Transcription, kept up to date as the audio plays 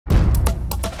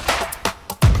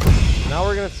Now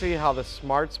we're going to see how the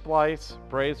Smart Splice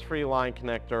braze-free line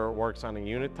connector works on a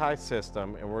unitized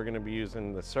system, and we're going to be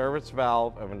using the service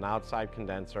valve of an outside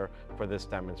condenser for this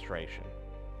demonstration.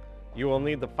 You will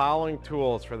need the following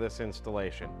tools for this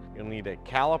installation. You'll need a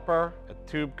caliper, a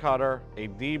tube cutter, a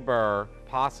deburr,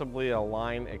 possibly a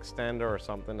line extender or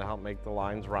something to help make the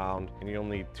lines round, and you'll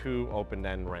need 2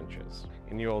 open-end wrenches.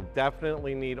 And you'll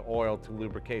definitely need oil to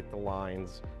lubricate the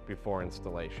lines before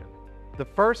installation. The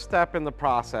first step in the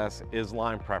process is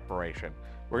line preparation.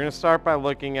 We're going to start by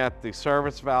looking at the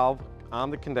service valve on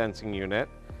the condensing unit,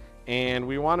 and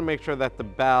we want to make sure that the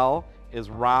bell is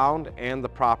round and the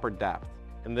proper depth.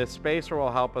 And this spacer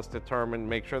will help us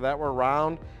make sure that we're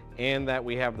round and that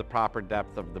we have the proper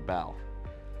depth of the bell.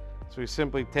 So we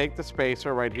simply take the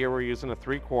spacer, right here we're using a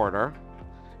 3/4.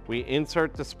 We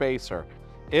insert the spacer.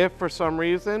 If for some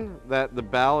reason that the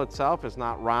bell itself is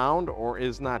not round or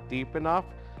is not deep enough,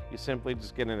 you simply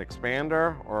just get an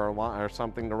expander or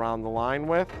something to round the line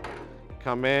with,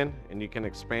 come in and you can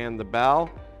expand the bell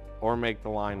or make the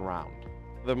line round.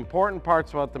 The important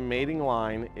parts about the mating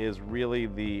line is really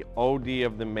the OD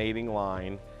of the mating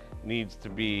line needs to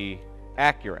be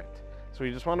accurate. So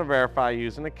we just want to verify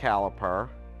using a caliper,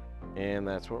 and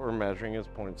that's what we're measuring is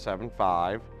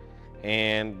 0.75,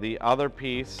 and the other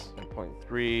piece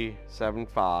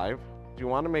 0.375. You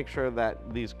want to make sure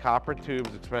that these copper tubes,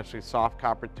 especially soft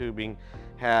copper tubing,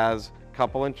 has a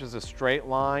couple inches of straight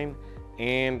line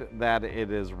and that it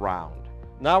is round.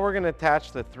 Now we're going to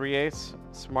attach the 3/8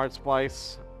 Smart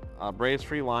Splice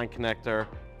braze-free line connector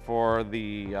for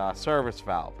the service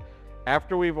valve.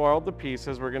 After we've oiled the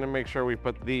pieces, we're going to make sure we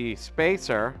put the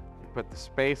spacer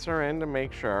in to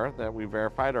make sure that we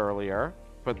verified earlier.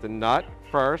 Put the nut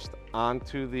first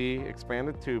onto the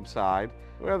expanded tube side.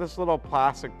 We have this little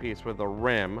plastic piece with a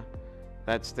rim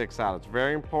that sticks out. It's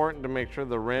very important to make sure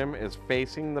the rim is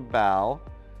facing the bell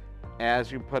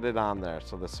as you put it on there.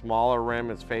 So the smaller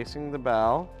rim is facing the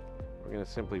bell. We're going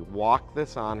to simply walk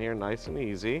this on here nice and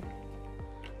easy.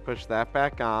 Push that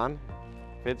back on.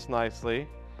 Fits nicely.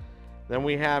 Then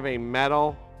we have a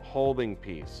metal holding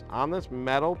piece. On this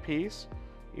metal piece,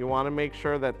 you want to make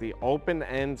sure that the open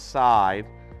end side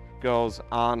goes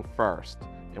on first.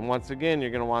 And once again,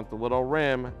 you're going to want the little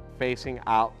rim facing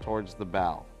out towards the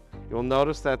bell. You'll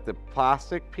notice that the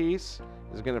plastic piece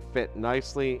is going to fit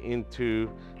nicely into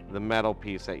the metal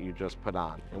piece that you just put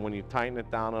on. And when you tighten it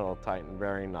down, it'll tighten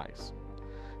very nice.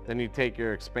 Then you take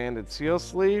your expanded seal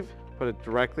sleeve, put it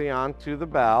directly onto the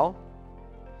bell.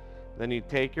 Then you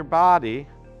take your body,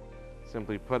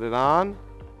 simply put it on,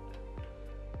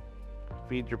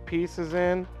 feed your pieces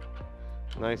in,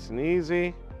 nice and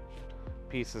easy.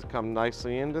 Pieces come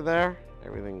nicely into there.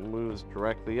 Everything moves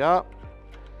directly up.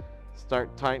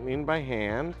 Start tightening by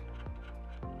hand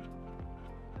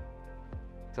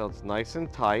until it's nice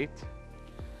and tight.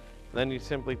 Then you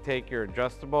simply take your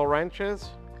adjustable wrenches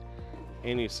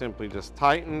and you simply just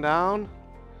tighten down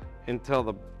until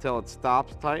it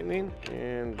stops tightening,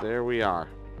 and there we are.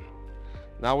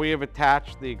 Now we have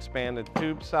attached the expanded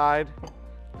tube side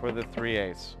for the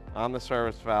 3/8 on the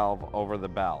service valve over the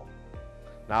bell.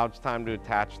 Now it's time to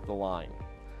attach the line.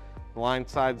 The line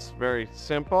side's very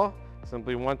simple.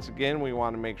 Simply, once again, we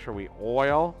want to make sure we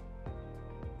oil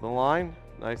the line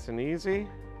nice and easy.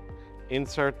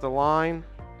 Insert the line,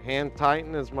 hand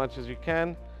tighten as much as you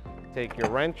can. Take your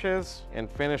wrenches and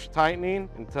finish tightening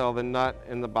until the nut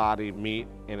and the body meet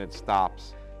and it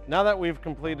stops. Now that we've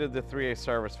completed the 3/8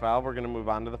 service valve, we're going to move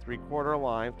on to the 3/4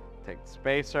 line. Take the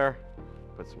spacer,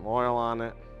 put some oil on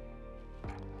it,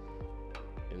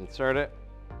 insert it.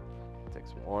 Take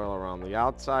some oil around the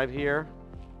outside here.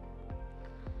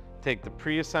 Take the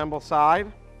pre-assembled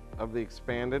side of the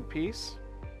expanded piece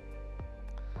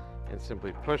and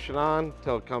simply push it on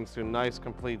until it comes to a nice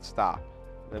complete stop.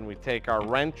 Then we take our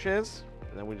wrenches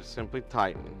and then we just simply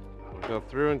tighten. We go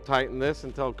through and tighten this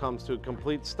until it comes to a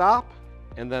complete stop,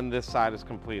 and then this side is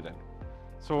completed.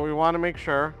 So what we want to make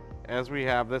sure, as we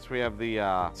have this, we have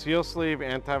the seal sleeve,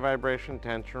 anti-vibration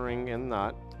tension ring and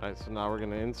nut. All right, so now we're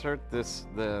going to insert this,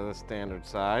 the standard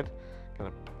side. Going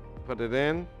to put it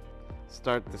in,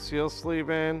 start the seal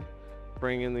sleeve in,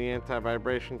 bring in the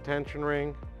anti-vibration tension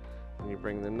ring, and you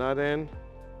bring the nut in,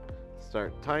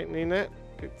 start tightening it.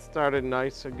 Get started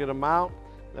nice, a good amount.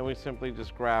 Then we simply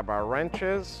just grab our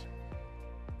wrenches.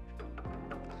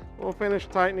 We'll finish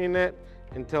tightening it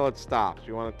until it stops.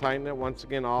 You want to tighten it once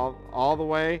again all the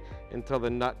way until the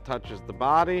nut touches the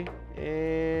body.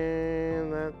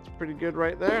 And that's pretty good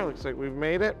right there. Looks like we've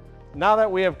made it. Now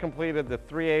that we have completed the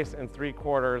 3/8 and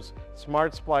 3/4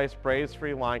 Smart Splice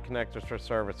braze-free line connectors for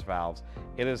service valves,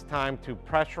 it is time to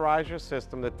pressurize your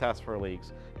system to test for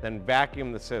leaks. then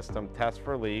vacuum the system, test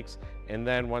for leaks, and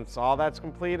then once all that's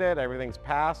completed, everything's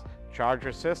passed, charge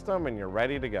your system and you're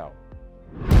ready to go.